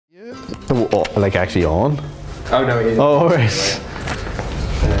Oh, like actually on? Oh no, it is. Oh, right.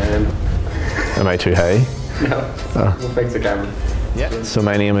 Am I too high? No, we'll fix the camera. Yeah. So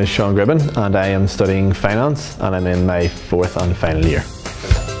my name is Sean Gribben and I am studying finance and I'm in my 4th and final year.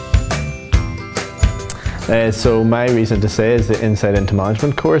 So my reason to say is the Insight into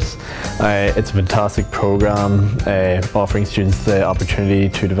Management course. It's a fantastic program offering students the opportunity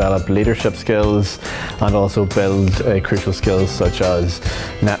to develop leadership skills and also build crucial skills such as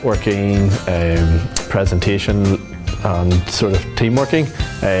networking, presentation and sort of team working,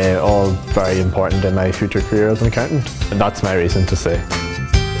 all very important in my future career as an accountant. And that's my reason to say.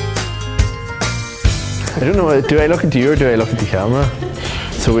 I don't know, do I look at you or do I look at the camera?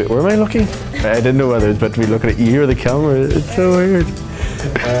 So wait, where am I looking? I didn't know whether it's better to be looking at you or the camera. It's so weird.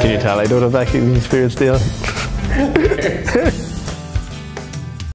 Can you tell I don't have acting experience, Dion?